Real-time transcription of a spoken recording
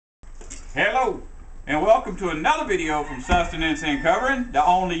Hello, and welcome to another video from Sustenance and Covering, the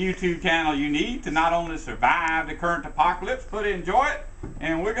only YouTube channel you need to not only survive the current apocalypse, but enjoy it.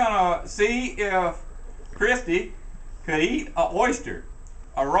 And we're gonna see if Christy could eat an oyster,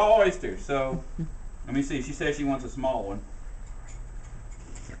 a raw oyster. So, let me see. She says she wants a small one.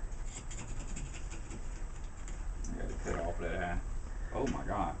 I gotta cut off that eye. Oh my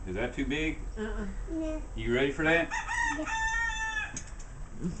God, is that too big? No. You ready for that? Yeah.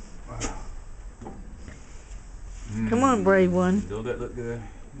 Wow. Come on, brave one. Don't that look good?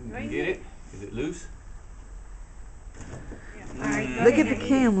 You can get it? Is it loose? Yeah. Look at the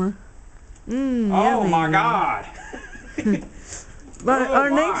camera. Oh yummy. my God! But Oh, our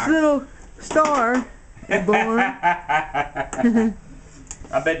my. next little star is born. I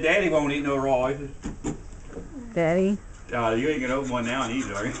bet Daddy won't eat no raw oysters. Daddy. You ain't gonna open one now and eat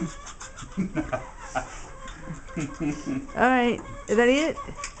it, are you? All right, is that it?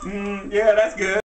 Yeah, that's good.